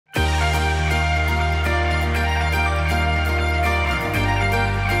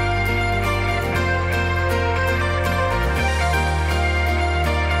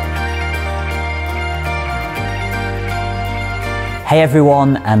Hey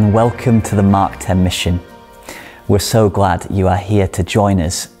everyone, and welcome to the Mark 10 mission. We're so glad you are here to join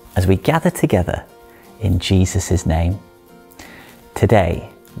us as we gather together in Jesus' name. Today,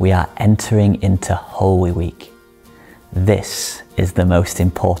 we are entering into Holy Week. This is the most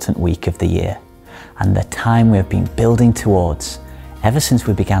important week of the year and the time we have been building towards ever since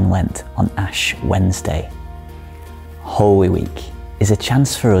we began Lent on Ash Wednesday. Holy Week is a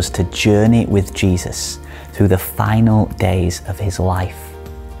chance for us to journey with Jesus through the final days of his life.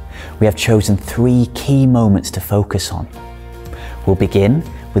 We have chosen 3 key moments to focus on. We'll begin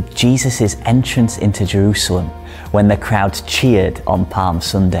with Jesus' entrance into Jerusalem when the crowds cheered on Palm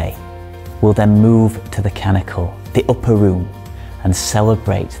Sunday. We'll then move to the canonical, the upper room, and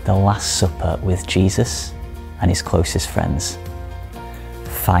celebrate the Last Supper with Jesus and his closest friends.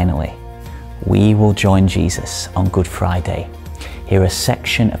 Finally, we will join Jesus on Good Friday, hear a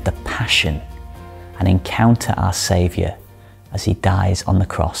section of the Passion, and encounter our Saviour as he dies on the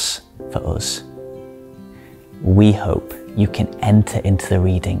cross for us. We hope you can enter into the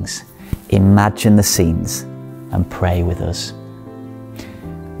readings, imagine the scenes, and pray with us.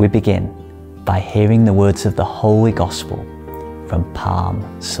 We begin by hearing the words of the Holy Gospel from Palm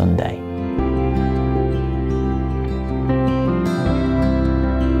Sunday.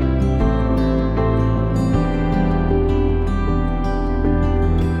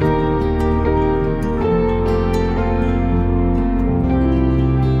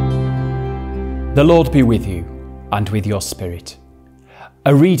 The Lord be with you, and with your spirit.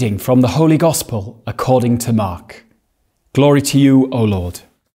 A reading from the Holy Gospel according to Mark. Glory to you, O Lord.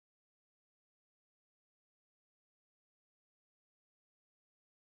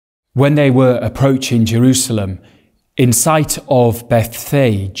 When they were approaching Jerusalem, in sight of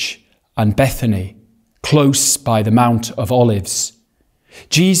Bethphage and Bethany, close by the Mount of Olives,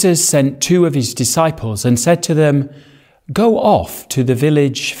 Jesus sent 2 of his disciples and said to them, "Go off to the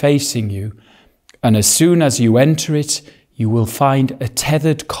village facing you, and as soon as you enter it, you will find a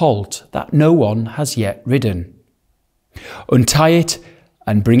tethered colt that no one has yet ridden. Untie it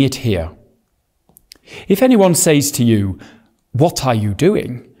and bring it here. If anyone says to you, 'What are you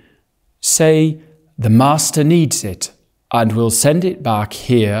doing?' say, 'The Master needs it, and will send it back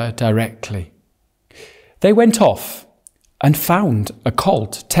here directly.'" They went off and found a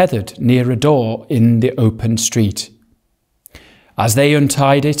colt tethered near a door in the open street. As they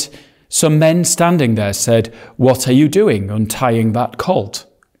untied it, some men standing there said, "What are you doing untying that colt?"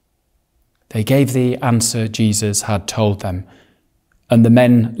 They gave the answer Jesus had told them, and the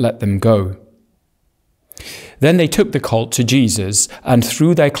men let them go. Then they took the colt to Jesus and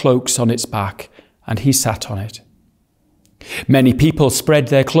threw their cloaks on its back, and he sat on it. Many people spread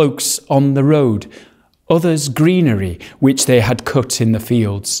their cloaks on the road, others greenery which they had cut in the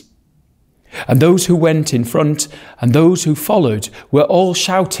fields. And those who went in front and those who followed were all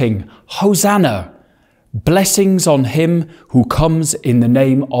shouting, "Hosanna! Blessings on him who comes in the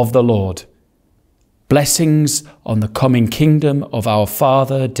name of the Lord. Blessings on the coming kingdom of our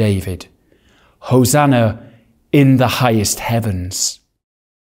father David. Hosanna in the highest heavens."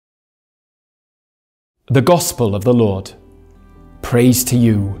 The Gospel of the Lord. Praise to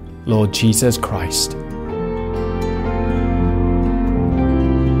you, Lord Jesus Christ.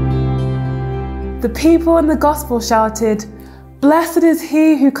 The people in the Gospel shouted, "Blessed is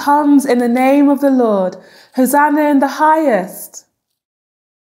he who comes in the name of the Lord, Hosanna in the highest."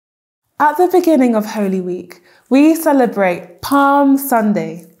 At the beginning of Holy Week, we celebrate Palm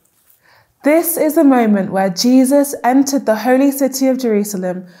Sunday. This is the moment where Jesus entered the holy city of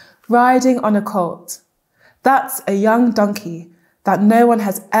Jerusalem riding on a colt. That's a young donkey that no one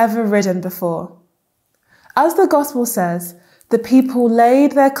has ever ridden before. As the Gospel says, the people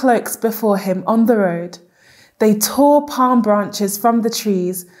laid their cloaks before him on the road. They tore palm branches from the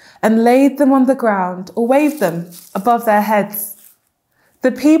trees and laid them on the ground or waved them above their heads.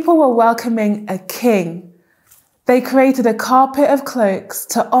 The people were welcoming a king. They created a carpet of cloaks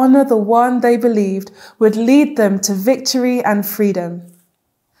to honor the one they believed would lead them to victory and freedom.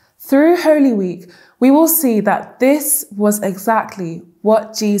 Through Holy Week, we will see that this was exactly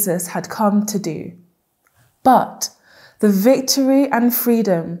what Jesus had come to do. But the victory and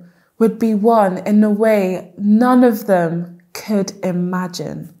freedom would be won in a way none of them could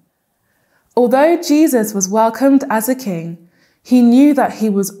imagine. Although Jesus was welcomed as a king, he knew that he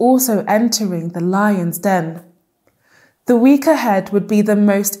was also entering the lion's den. The week ahead would be the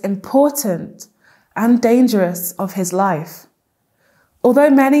most important and dangerous of his life.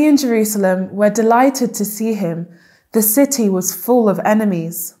 Although many in Jerusalem were delighted to see him, the city was full of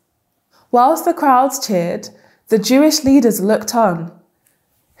enemies. Whilst the crowds cheered, the Jewish leaders looked on.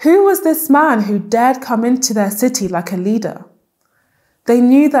 Who was this man who dared come into their city like a leader? They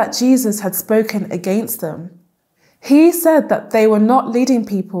knew that Jesus had spoken against them. He said that they were not leading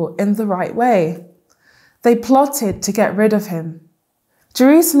people in the right way. They plotted to get rid of him.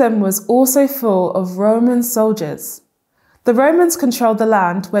 Jerusalem was also full of Roman soldiers. The Romans controlled the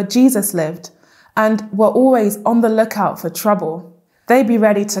land where Jesus lived and were always on the lookout for trouble. They'd be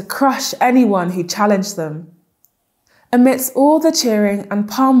ready to crush anyone who challenged them. Amidst all the cheering and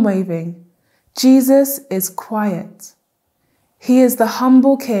palm waving, Jesus is quiet. He is the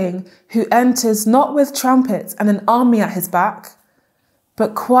humble king who enters not with trumpets and an army at his back,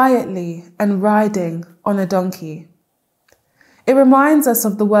 but quietly and riding on a donkey. It reminds us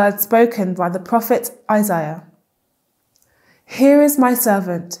of the words spoken by the prophet Isaiah. Here is my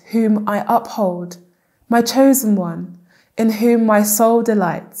servant whom I uphold, my chosen one, in whom my soul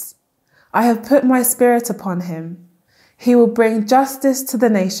delights. I have put my spirit upon him. He will bring justice to the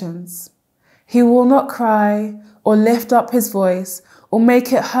nations. He will not cry or lift up his voice or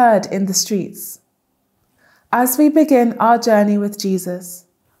make it heard in the streets. As we begin our journey with Jesus,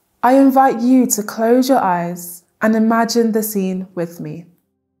 I invite you to close your eyes and imagine the scene with me.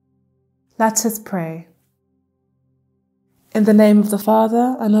 Let us pray. In the name of the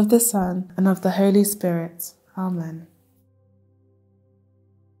Father, and of the Son, and of the Holy Spirit. Amen.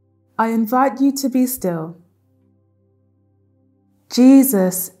 I invite you to be still.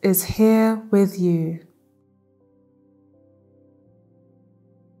 Jesus is here with you.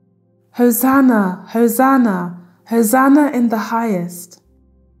 Hosanna, Hosanna, Hosanna in the highest.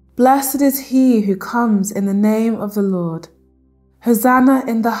 Blessed is he who comes in the name of the Lord. Hosanna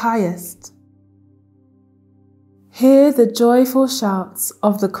in the highest. Hear the joyful shouts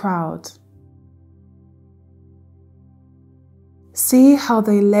of the crowd. See how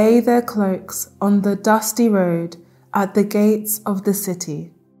they lay their cloaks on the dusty road at the gates of the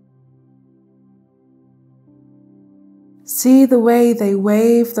city. See the way they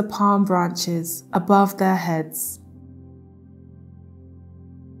wave the palm branches above their heads.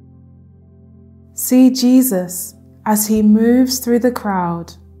 See Jesus as he moves through the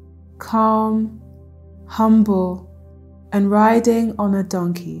crowd, calm, humble, and riding on a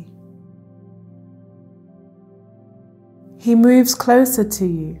donkey. He moves closer to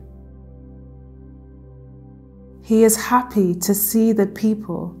you. He is happy to see the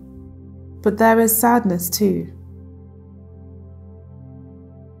people, but there is sadness too.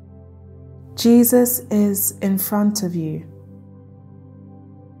 Jesus is in front of you.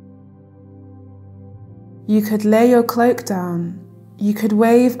 You could lay your cloak down, you could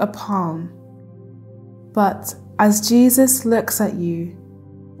wave a palm, but as Jesus looks at you,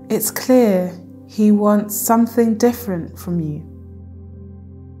 it's clear he wants something different from you.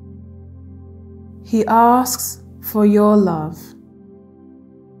 He asks for your love.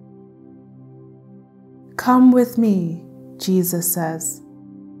 Come with me, Jesus says.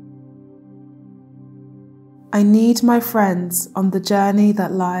 I need my friends on the journey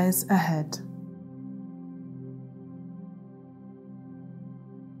that lies ahead.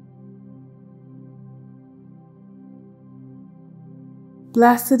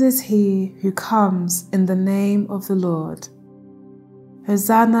 Blessed is he who comes in the name of the Lord.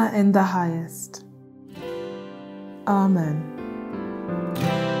 Hosanna in the highest. Amen.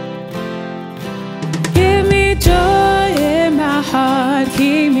 Give me joy in my heart,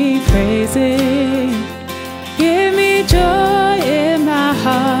 keep me praising. Give me joy in my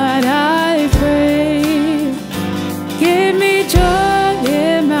heart, I pray. Give me joy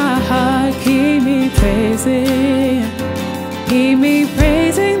in my heart, keep me praising. Keep me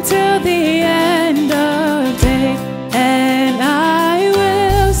praising till the end of day, and I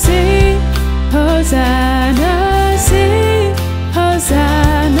will sing, Hosanna, sing,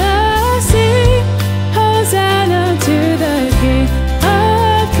 Hosanna, sing, Hosanna to the King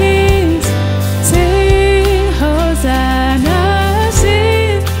of Kings.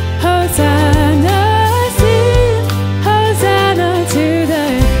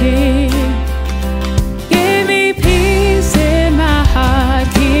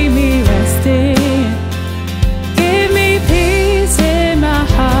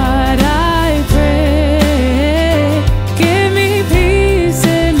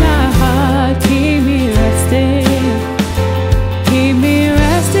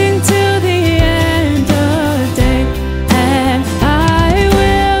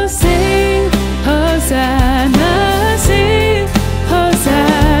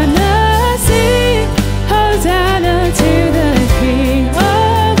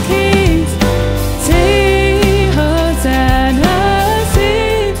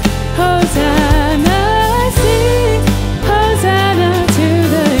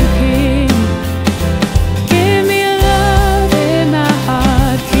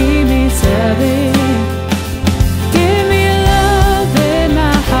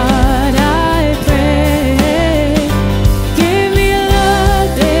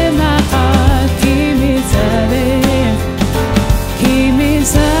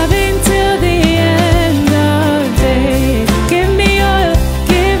 serving till the end of days. Give me oil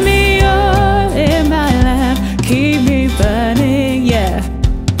in my lamp, keep me burning, yeah.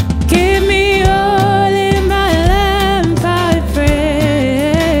 Give me oil in my lamp, I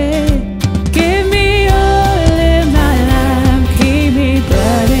pray. Give me oil in my lamp, keep me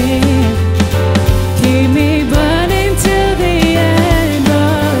burning. Keep me burning till the end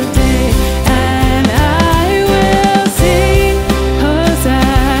of day. And I will sing,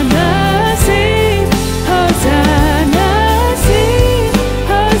 Hosanna, sing, Hosanna, sing,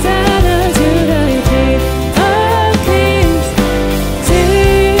 Hosanna to the King of Kings.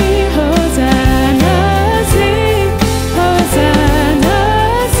 Sing, Hosanna, sing, Hosanna,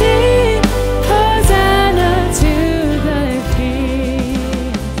 sing, Hosanna to the King.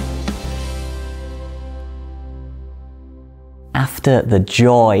 After the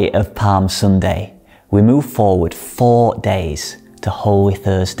joy of Palm Sunday, we move forward 4 days to Holy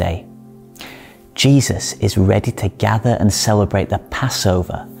Thursday. Jesus is ready to gather and celebrate the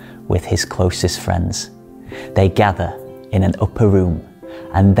Passover with his closest friends. They gather in an upper room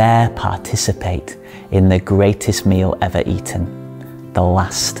and there participate in the greatest meal ever eaten, the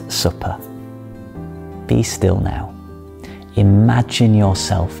Last Supper. Be still now. Imagine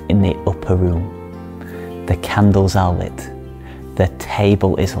yourself in the upper room. The candles are lit, the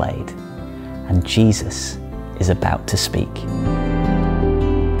table is laid, and Jesus is about to speak.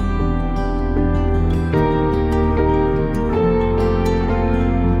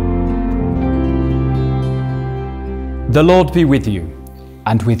 The Lord be with you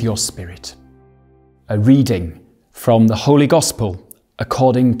and with your spirit. A reading from the Holy Gospel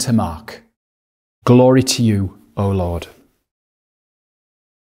according to Mark. Glory to you, O Lord.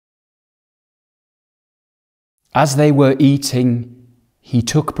 As they were eating, he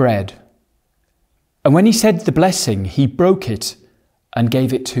took bread, and when he said the blessing, he broke it and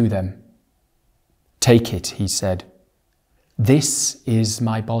gave it to them. Take it, he said. This is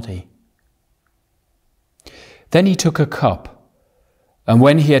my body. Then he took a cup, and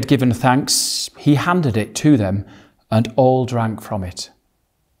when he had given thanks, he handed it to them, and all drank from it.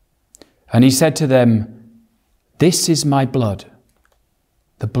 And he said to them, This is my blood,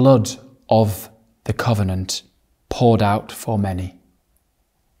 the blood of the covenant, poured out for many.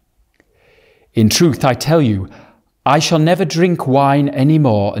 In truth, I tell you, I shall never drink wine any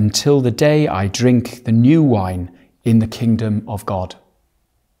more until the day I drink the new wine in the kingdom of God.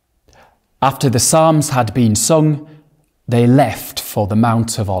 After the psalms had been sung, they left for the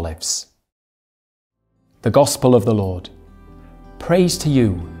Mount of Olives. The Gospel of the Lord. Praise to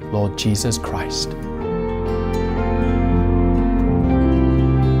you, Lord Jesus Christ.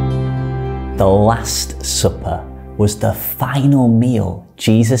 The Last Supper was the final meal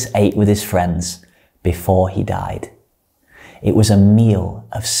Jesus ate with his friends before he died. It was a meal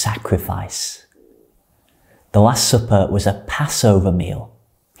of sacrifice. The Last Supper was a Passover meal.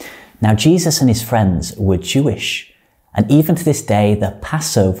 Now, Jesus and his friends were Jewish, and even to this day, the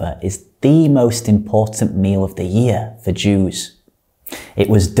Passover is the most important meal of the year for Jews. It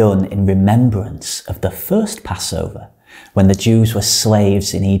was done in remembrance of the first Passover, when the Jews were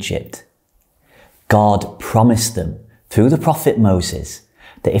slaves in Egypt. God promised them, through the prophet Moses,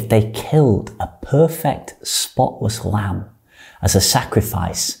 that if they killed a perfect, spotless lamb as a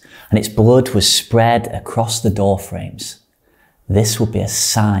sacrifice, and its blood was spread across the doorframes, this would be a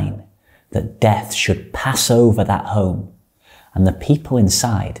sign that death should pass over that home, and the people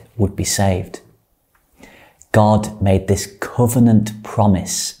inside would be saved. God made this covenant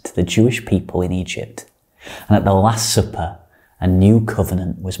promise to the Jewish people in Egypt, and at the Last Supper, a new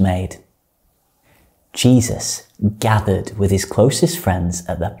covenant was made. Jesus gathered with his closest friends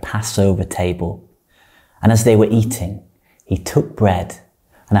at the Passover table, and as they were eating, he took bread,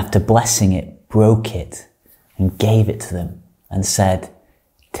 and after blessing it, broke it, and gave it to them, and said,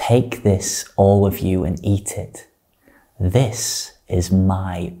 Take this, all of you, and eat it. This is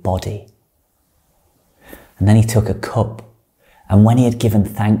my body. And then he took a cup, and when he had given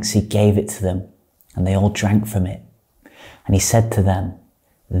thanks, he gave it to them, and they all drank from it. And he said to them,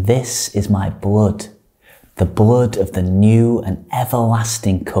 This is my blood, the blood of the new and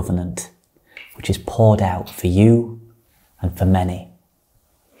everlasting covenant, which is poured out for you and for many.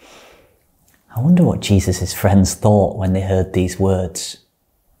 I wonder what Jesus' friends thought when they heard these words.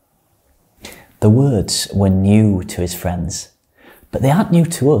 The words were new to his friends, but they aren't new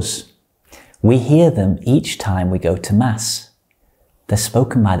to us. We hear them each time we go to Mass. They're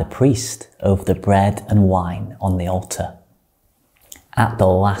spoken by the priest over the bread and wine on the altar. At the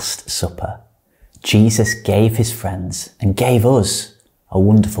Last Supper, Jesus gave his friends and gave us a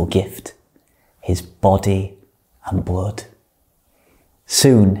wonderful gift, his body and blood.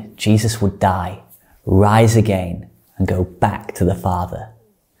 Soon, Jesus would die, rise again, and go back to the Father.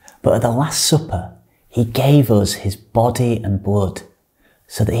 But at the Last Supper, he gave us his body and blood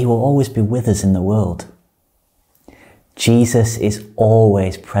so that he will always be with us in the world. Jesus is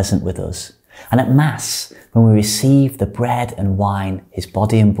always present with us. And at Mass, when we receive the bread and wine, his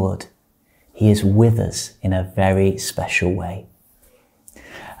body and blood, he is with us in a very special way.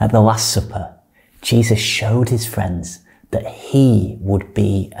 At the Last Supper, Jesus showed his friends that he would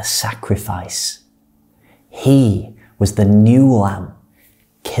be a sacrifice. He was the new lamb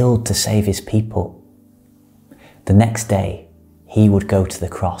killed to save his people. The next day, he would go to the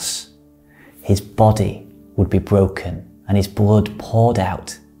cross. His body would be broken and his blood poured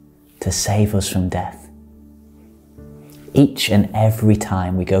out to save us from death. Each and every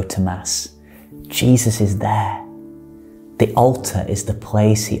time we go to Mass, Jesus is there. The altar is the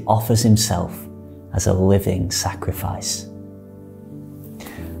place he offers himself as a living sacrifice.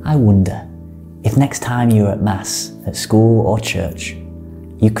 I wonder if next time you're at Mass, at school or church,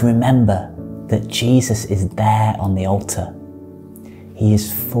 you can remember that Jesus is there on the altar. He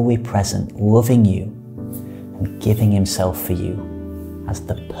is fully present, loving you and giving himself for you as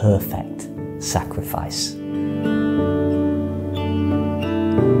the perfect sacrifice.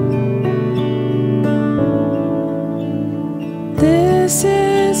 This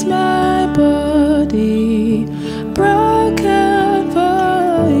is my body, broken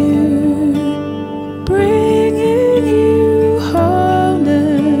for you, bringing you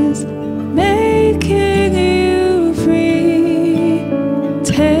wholeness, making you free.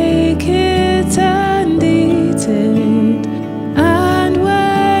 Take it and eat it, and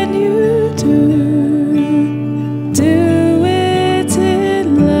when you do it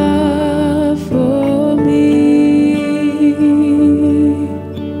in love for me.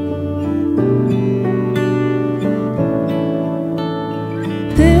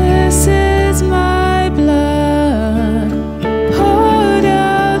 This is my blood, poured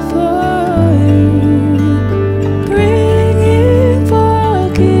out for you, bringing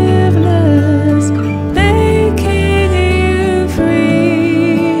forgiveness, making you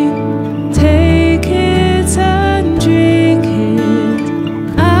free. Take it and drink it,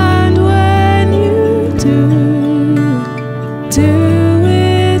 and when you do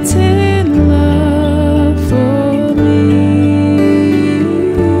it in love for me.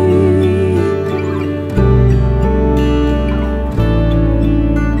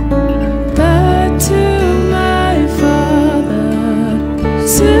 But to my Father,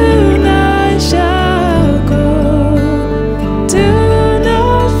 soon I shall go. Do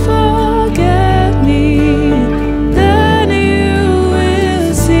not forget me, then you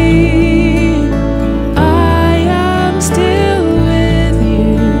will see. I am still with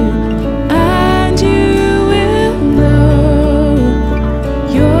you, and you will know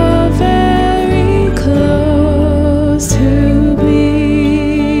you're very close to me.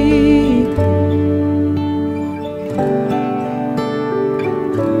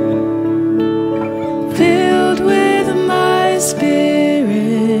 Filled with my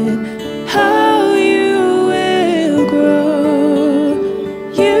spirit, how you will grow.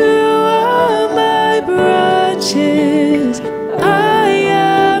 You are my branches, I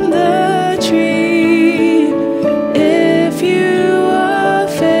am the tree. If you are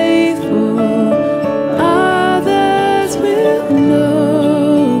faithful, others will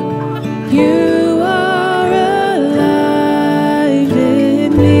know you are alive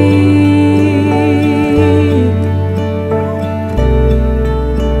in me.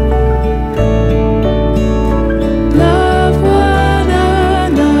 Love one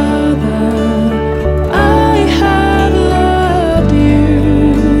another, I have loved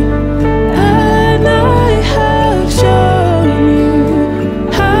you, and I have shown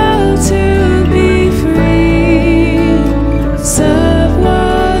you how to be free. Serve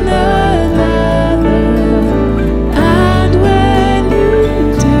one another, and when you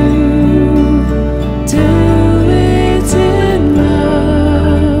do it in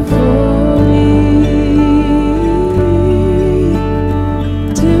love for me.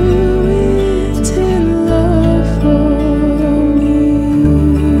 Do it in love for me.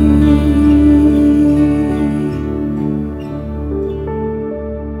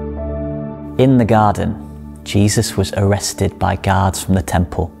 In the garden, Jesus was arrested by guards from the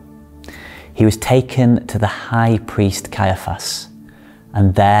temple. He was taken to the high priest Caiaphas,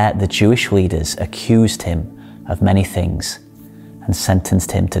 and there the Jewish leaders accused him of many things and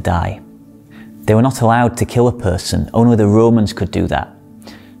sentenced him to die. They were not allowed to kill a person, only the Romans could do that.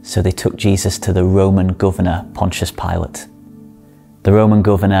 So they took Jesus to the Roman governor, Pontius Pilate. The Roman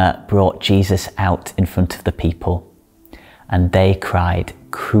governor brought Jesus out in front of the people, and they cried,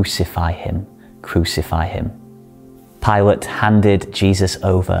 "Crucify him, crucify him." Pilate handed Jesus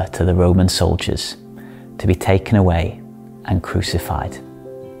over to the Roman soldiers to be taken away and crucified.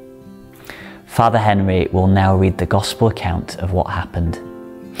 Father Henry will now read the Gospel account of what happened.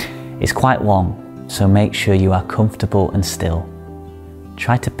 It's quite long, so make sure you are comfortable and still.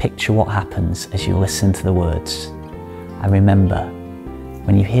 Try to picture what happens as you listen to the words. And remember,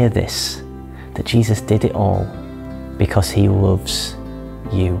 when you hear this, that Jesus did it all because he loves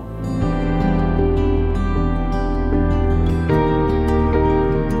you.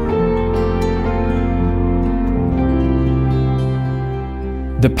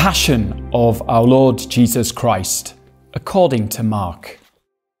 The Passion of our Lord Jesus Christ, according to Mark.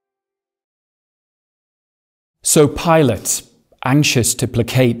 So Pilate, anxious to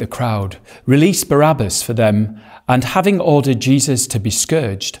placate the crowd, released Barabbas for them, and having ordered Jesus to be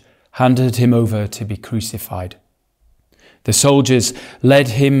scourged, handed him over to be crucified. The soldiers led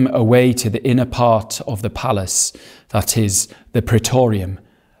him away to the inner part of the palace, that is, the praetorium,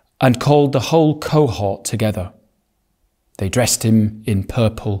 and called the whole cohort together. They dressed him in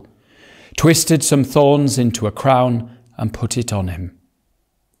purple, twisted some thorns into a crown, and put it on him.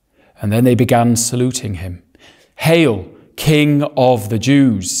 And then they began saluting him. "Hail, King of the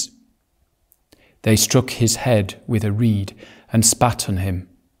Jews!" They struck his head with a reed and spat on him.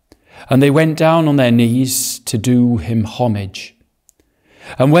 And they went down on their knees to do him homage.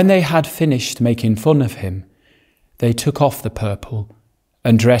 And when they had finished making fun of him, they took off the purple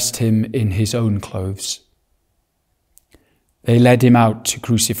and dressed him in his own clothes. They led him out to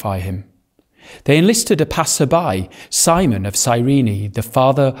crucify him. They enlisted a passerby, Simon of Cyrene, the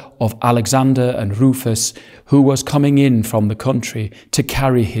father of Alexander and Rufus, who was coming in from the country to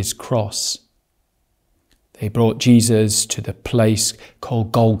carry his cross. They brought Jesus to the place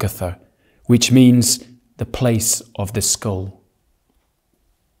called Golgotha, which means the place of the skull.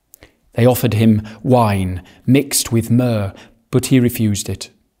 They offered him wine mixed with myrrh, but he refused it.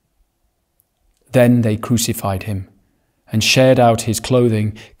 Then they crucified him and shared out his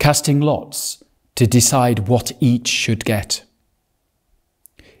clothing, casting lots to decide what each should get.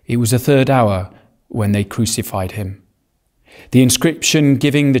 It was the third hour when they crucified him. The inscription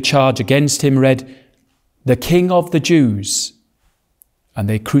giving the charge against him read, "The King of the Jews." And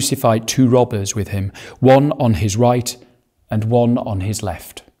they crucified 2 robbers with him, one on his right and one on his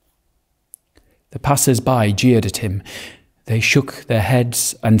left. The passers-by jeered at him. They shook their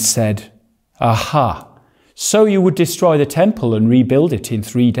heads and said, "Aha! So you would destroy the temple and rebuild it in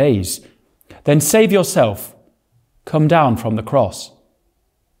 3 days. Then save yourself. Come down from the cross."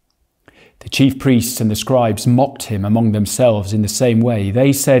 The chief priests and the scribes mocked him among themselves in the same way.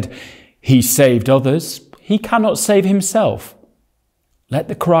 They said, "He saved others. He cannot save himself. Let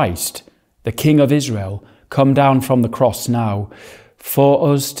the Christ, the King of Israel, come down from the cross now,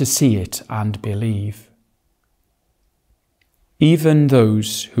 for us to see it and believe." Even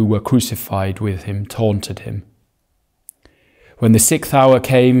those who were crucified with him taunted him. When the 6th hour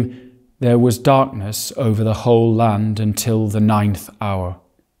came, there was darkness over the whole land until the 9th hour.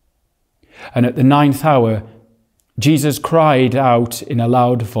 And at the 9th hour, Jesus cried out in a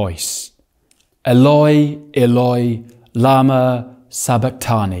loud voice, "Eloi, Eloi, lama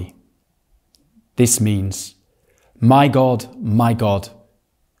sabachthani." This means, my God,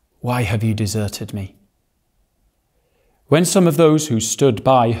 why have you deserted me?" When some of those who stood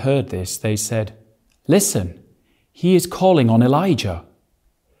by heard this, they said, "Listen, he is calling on Elijah."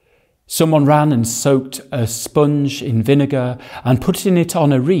 Someone ran and soaked a sponge in vinegar and putting it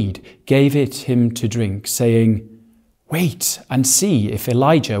on a reed, gave it him to drink, saying, "Wait and see if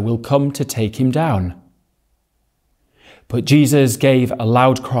Elijah will come to take him down." But Jesus gave a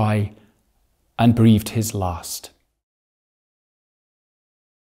loud cry and breathed his last.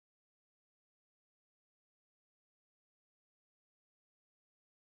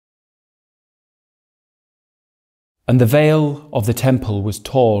 And the veil of the temple was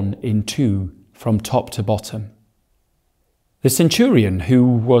torn in 2 from top to bottom. The centurion who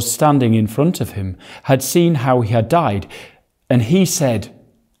was standing in front of him had seen how he had died, and he said,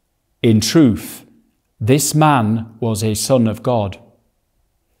 "In truth, this man was a son of God."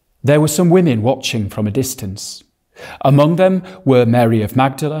 There were some women watching from a distance. Among them were Mary of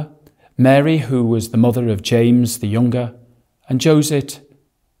Magdala, Mary who was the mother of James the younger, and Joseph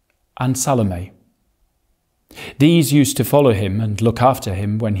and Salome. These used to follow him and look after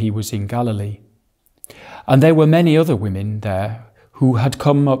him when he was in Galilee. And there were many other women there who had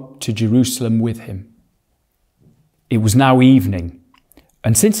come up to Jerusalem with him. It was now evening,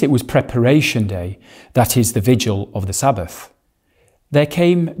 and since it was preparation day, that is the vigil of the Sabbath, there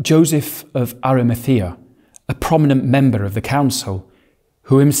came Joseph of Arimathea, a prominent member of the council,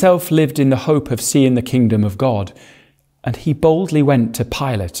 who himself lived in the hope of seeing the kingdom of God, and he boldly went to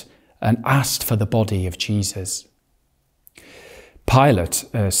Pilate and asked for the body of Jesus. Pilate,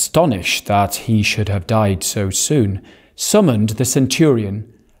 astonished that he should have died so soon, summoned the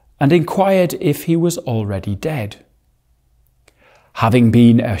centurion and inquired if he was already dead. Having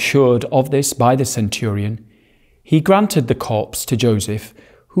been assured of this by the centurion, he granted the corpse to Joseph,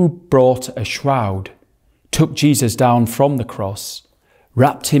 who brought a shroud, took Jesus down from the cross,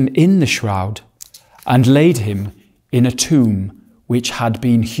 wrapped him in the shroud, and laid him in a tomb which had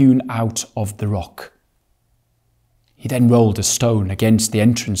been hewn out of the rock. He then rolled a stone against the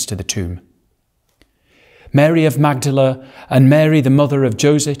entrance to the tomb. Mary of Magdala and Mary, the mother of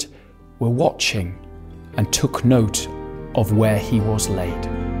Joseph, were watching and took note of where he was laid.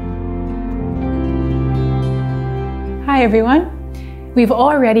 Hi everyone. We've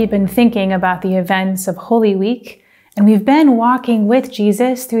already been thinking about the events of Holy Week, and we've been walking with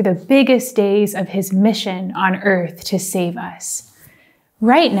Jesus through the biggest days of his mission on earth to save us.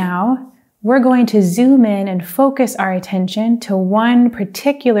 Right now, we're going to zoom in and focus our attention to one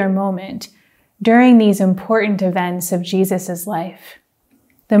particular moment during these important events of Jesus' life,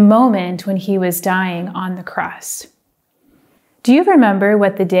 the moment when he was dying on the cross. Do you remember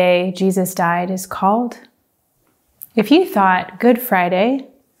what the day Jesus died is called? If you thought Good Friday,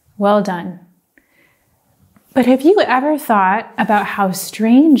 well done. But have you ever thought about how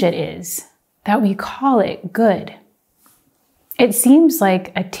strange it is that we call it good? It seems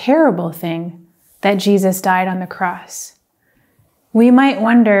like a terrible thing that Jesus died on the cross. We might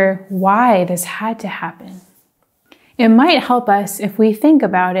wonder why this had to happen. It might help us if we think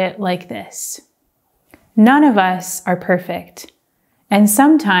about it like this. None of us are perfect, and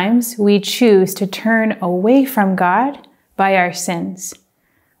sometimes we choose to turn away from God by our sins.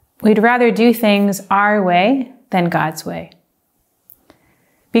 We'd rather do things our way than God's way.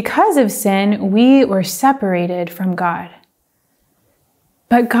 Because of sin, we were separated from God.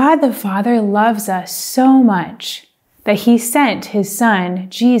 But God the Father loves us so much that he sent his Son,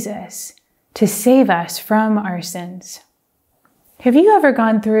 Jesus, to save us from our sins. Have you ever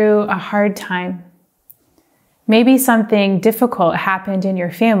gone through a hard time? Maybe something difficult happened in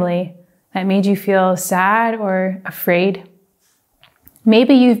your family that made you feel sad or afraid.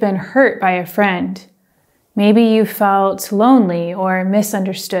 Maybe you've been hurt by a friend. Maybe you felt lonely or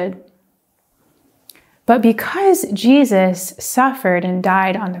misunderstood. But because Jesus suffered and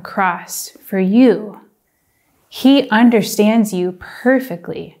died on the cross for you, he understands you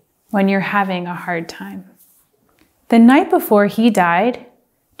perfectly when you're having a hard time. The night before he died,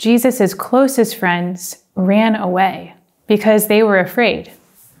 Jesus' closest friends ran away because they were afraid.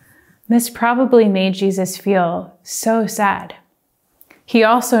 This probably made Jesus feel so sad. He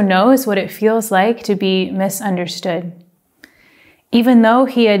also knows what it feels like to be misunderstood. Even though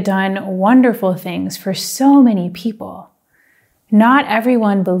he had done wonderful things for so many people, not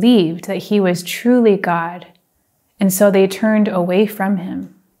everyone believed that he was truly God, and so they turned away from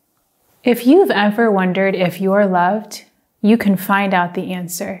him. If you've ever wondered if you're loved, you can find out the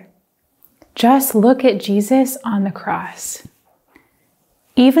answer. Just look at Jesus on the cross.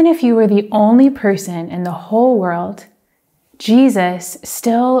 Even if you were the only person in the whole world, Jesus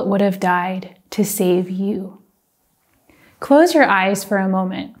still would have died to save you. Close your eyes for a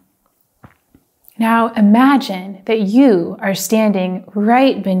moment. Now imagine that you are standing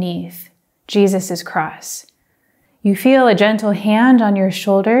right beneath Jesus' cross. You feel a gentle hand on your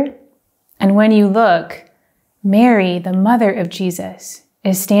shoulder, and when you look, Mary, the mother of Jesus,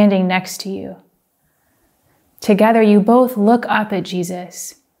 is standing next to you. Together, you both look up at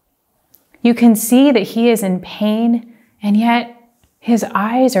Jesus. You can see that he is in pain, and yet his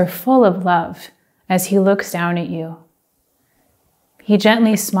eyes are full of love as he looks down at you. He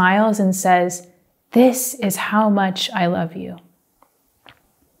gently smiles and says, "This is how much I love you."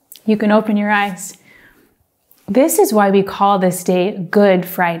 You can open your eyes. This is why we call this day Good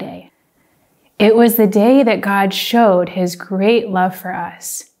Friday. It was the day that God showed his great love for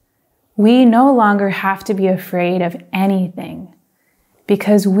us. We no longer have to be afraid of anything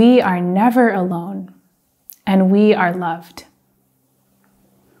because we are never alone and we are loved.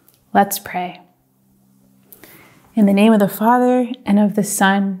 Let's pray. In the name of the Father, and of the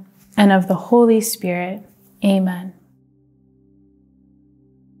Son, and of the Holy Spirit, amen.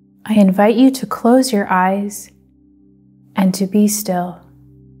 I invite you to close your eyes and to be still.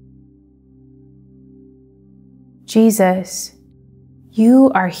 Jesus, you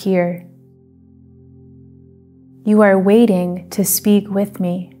are here. You are waiting to speak with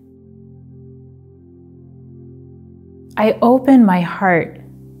me. I open my heart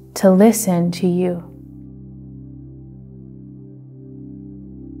to listen to you.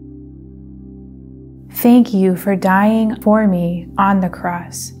 Thank you for dying for me on the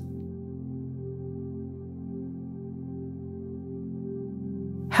cross.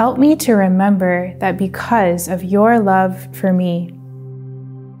 Help me to remember that because of your love for me,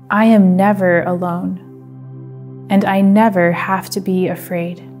 I am never alone, and I never have to be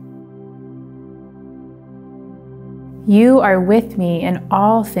afraid. You are with me in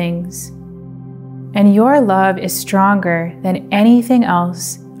all things, and your love is stronger than anything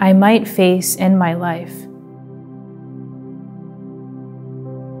else I might face in my life.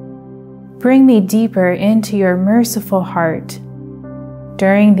 Bring me deeper into your merciful heart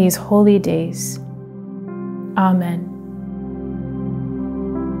during these holy days. Amen.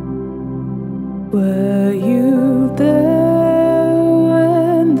 Were you there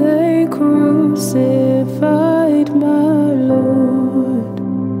when they crucified my Lord?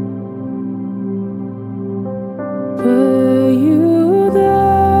 Were you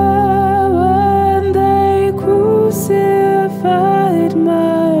there when they crucified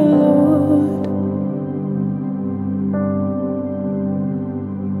my Lord?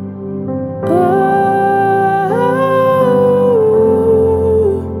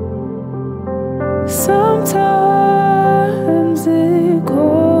 Sometimes it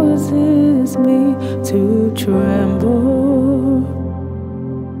causes me to tremble,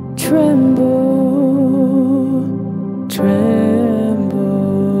 tremble, tremble.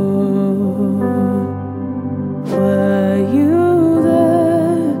 Were you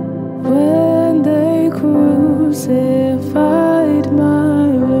there when they crucified my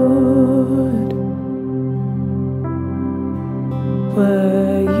Lord?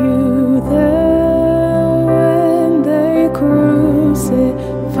 Were you there?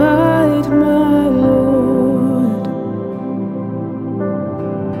 Crucified my Lord.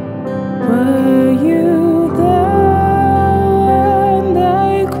 Were you there when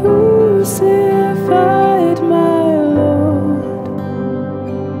they crucified my Lord?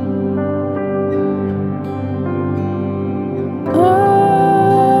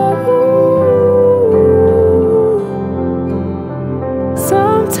 Oh,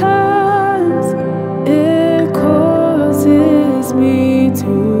 sometimes it causes me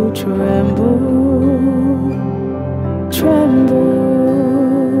to tremble, tremble,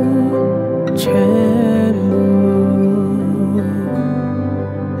 tremble.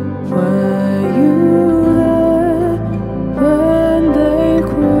 Were you there when they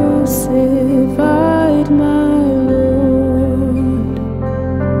crucified my Lord?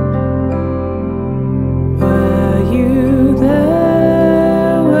 Were you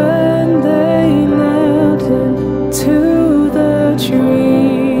there when they nailed him to the tree?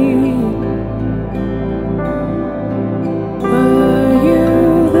 Were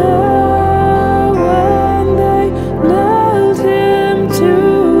you there when they nailed him to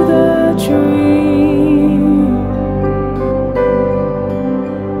the tree?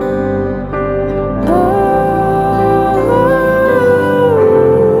 Oh,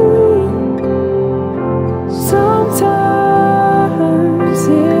 sometimes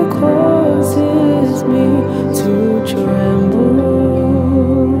it causes me to tremble,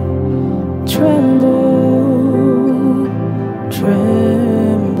 tremble,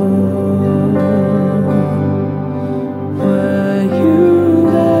 tremble. Were you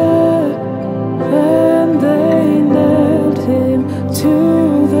there when they nailed him to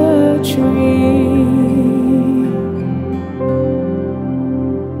the tree?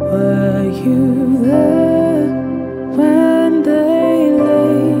 Were you there when they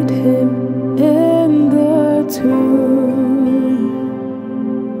laid him in the tomb?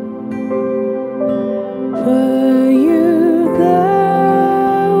 Were you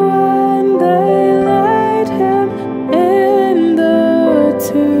there when they laid him in the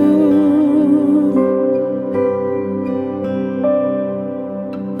tomb?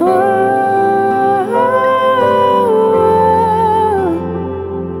 Oh,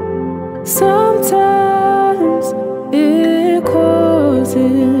 sometimes it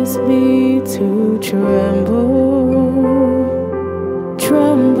causes me to tremble,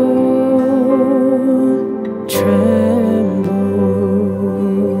 tremble, tremble.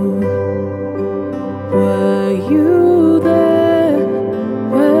 Were you there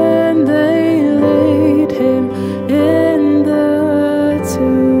when they laid him in the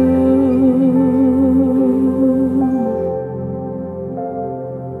tomb?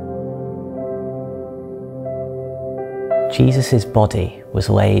 Jesus' body was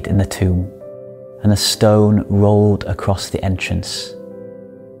laid in the tomb, and a stone rolled across the entrance.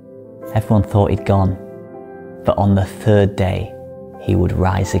 Everyone thought he'd gone, but on the third day he would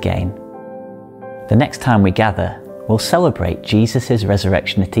rise again. The next time we gather, we'll celebrate Jesus'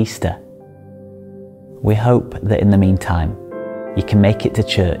 resurrection at Easter. We hope that in the meantime, you can make it to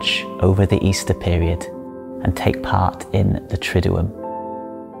church over the Easter period and take part in the Triduum.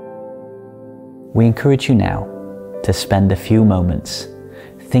 We encourage you now to spend a few moments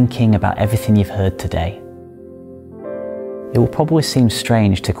thinking about everything you've heard today. It will probably seem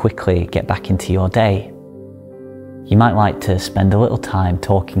strange to quickly get back into your day. You might like to spend a little time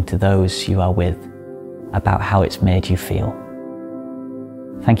talking to those you are with about how it's made you feel.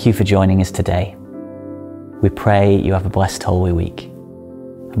 Thank you for joining us today. We pray you have a blessed Holy Week,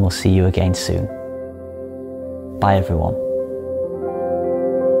 and we'll see you again soon. Bye everyone.